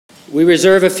We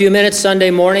reserve a few minutes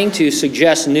Sunday morning to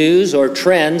suggest news or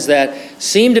trends that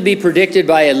seem to be predicted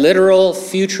by a literal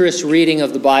futurist reading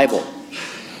of the Bible.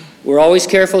 We're always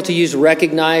careful to use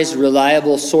recognized,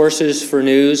 reliable sources for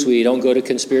news. We don't go to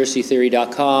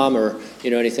conspiracytheory.com or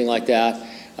anything like that.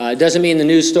 It doesn't mean the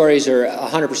news stories are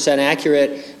 100%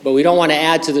 accurate, but we don't want to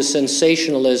add to the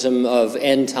sensationalism of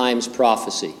end times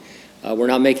prophecy. We're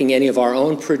not making any of our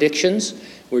own predictions.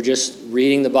 We're just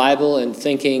reading the Bible and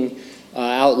thinking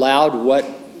out loud what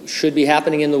should be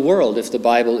happening in the world if the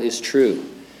Bible is true.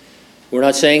 We're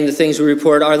not saying the things we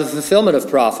report are the fulfillment of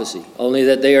prophecy, only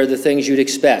that they are the things you'd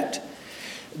expect.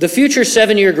 The future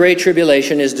 7-year Great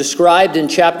Tribulation is described in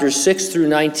chapters 6 through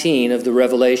 19 of the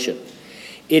Revelation.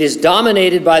 It is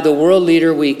dominated by the world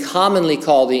leader we commonly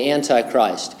call the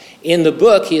Antichrist. In the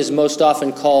book, he is most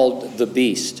often called the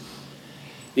Beast.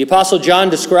 The Apostle John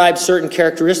describes certain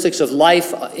characteristics of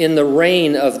life in the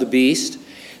reign of the Beast.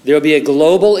 There will be a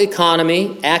global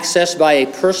economy accessed by a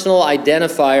personal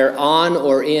identifier on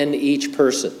or in each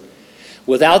person.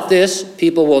 Without this,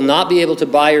 people will not be able to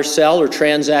buy or sell or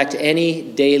transact any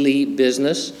daily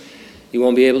business. You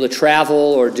won't be able to travel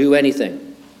or do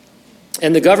anything.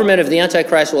 And the government of the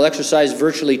Antichrist will exercise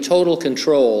virtually total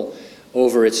control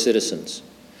over its citizens.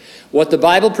 What the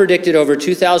Bible predicted over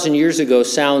 2,000 years ago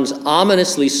sounds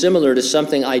ominously similar to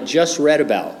something I just read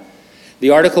about. The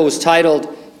article was titled,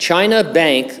 "China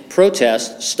Bank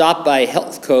Protest Stopped by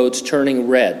Health Codes Turning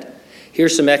Red."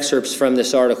 Here's some excerpts from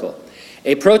this article.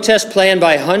 A protest planned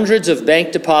by hundreds of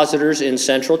bank depositors in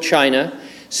central China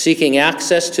seeking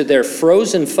access to their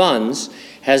frozen funds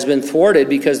has been thwarted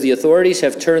because the authorities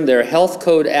have turned their health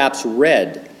code apps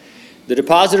red. The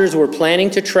depositors were planning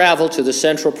to travel to the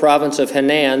central province of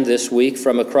Henan this week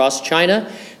from across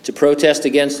China to protest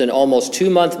against an almost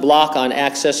 2-month block on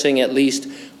accessing at least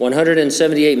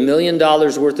 $178 million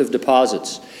worth of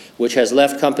deposits, which has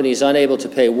left companies unable to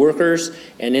pay workers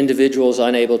and individuals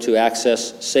unable to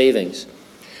access savings.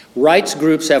 Rights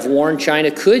groups have warned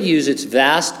China could use its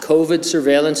vast COVID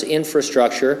surveillance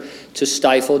infrastructure to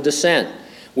stifle dissent.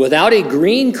 Without a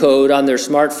green code on their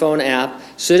smartphone app,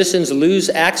 citizens lose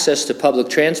access to public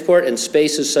transport and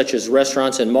spaces such as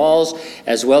restaurants and malls,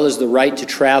 as well as the right to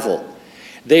travel.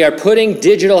 They are putting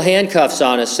digital handcuffs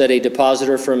on us, said a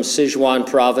depositor from Sichuan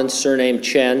province, surnamed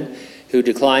Chen, who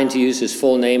declined to use his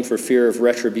full name for fear of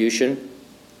retribution.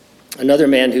 Another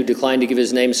man who declined to give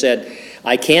his name said,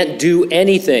 "I can't do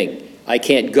anything. I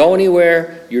can't go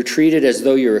anywhere. You're treated as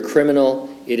though you're a criminal.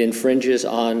 It infringes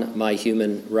on my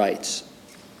human rights."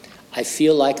 I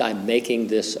feel like I'm making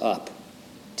this up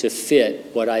to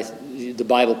fit the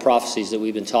Bible prophecies that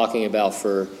we've been talking about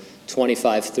for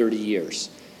 25, 30 years.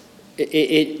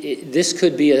 This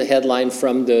could be a headline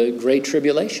from the Great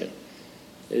Tribulation.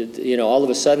 All of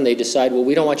a sudden they decide, well,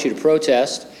 we don't want you to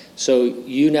protest, so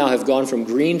you now have gone from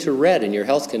green to red in your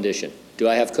health condition. Do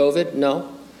I have COVID? No.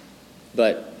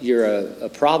 But you're a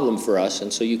problem for us,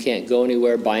 and so you can't go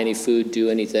anywhere, buy any food, do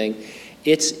anything.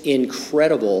 It's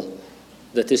incredible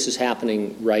that this is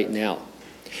happening right now.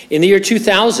 In the year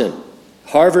 2000,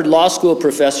 Harvard Law School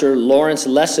professor Lawrence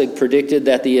Lessig predicted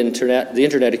that the internet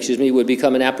would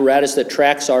become an apparatus that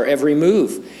tracks our every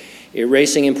move,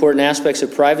 erasing important aspects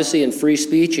of privacy and free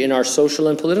speech in our social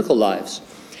and political lives.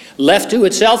 Left to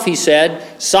itself, he said,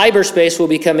 cyberspace will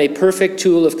become a perfect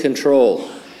tool of control.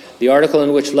 The article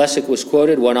in which Lessig was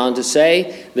quoted went on to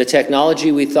say, the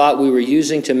technology we thought we were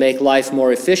using to make life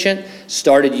more efficient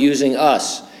started using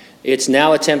us. It's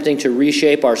now attempting to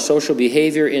reshape our social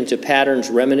behavior into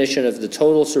patterns reminiscent of the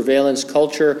total surveillance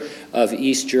culture of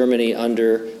East Germany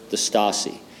under the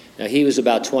Stasi. Now, he was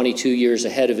about 22 years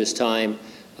ahead of his time,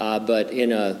 but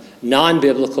in a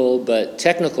non-biblical but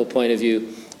technical point of view,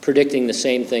 predicting the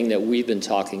same thing that we've been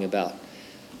talking about.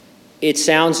 It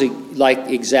sounds like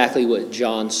exactly what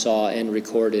John saw and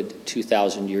recorded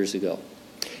 2,000 years ago.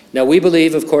 Now, we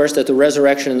believe, of course, that the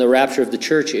resurrection and the rapture of the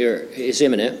church is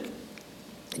imminent.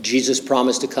 Jesus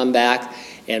promised to come back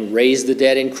and raise the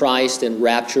dead in Christ and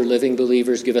rapture living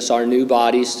believers, give us our new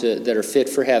bodies that are fit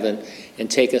for heaven, and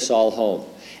take us all home.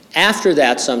 After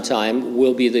that sometime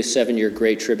will be the 7-year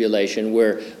Great Tribulation,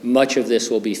 where much of this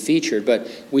will be featured. But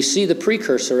we see the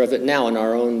precursor of it now in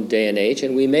our own day and age,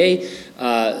 and we're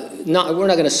not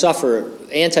going to suffer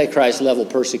Antichrist-level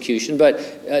persecution,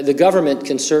 but the government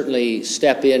can certainly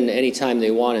step in anytime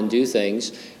they want and do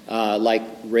things, like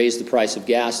raise the price of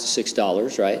gas to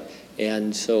 $6, right?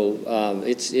 And so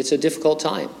it's a difficult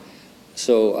time.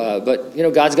 So, but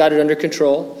God's got it under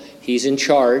control. He's in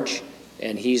charge,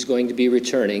 and he's going to be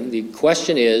returning. The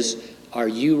question is, are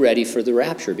you ready for the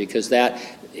rapture? Because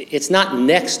it's not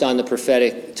next on the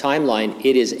prophetic timeline.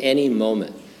 It is any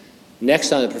moment.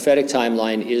 Next on the prophetic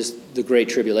timeline is the Great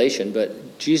Tribulation,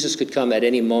 but Jesus could come at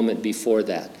any moment before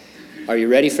that. Are you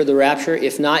ready for the rapture?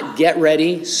 If not, get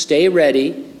ready, stay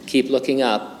ready, keep looking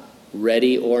up.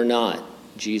 Ready or not,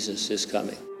 Jesus is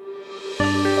coming.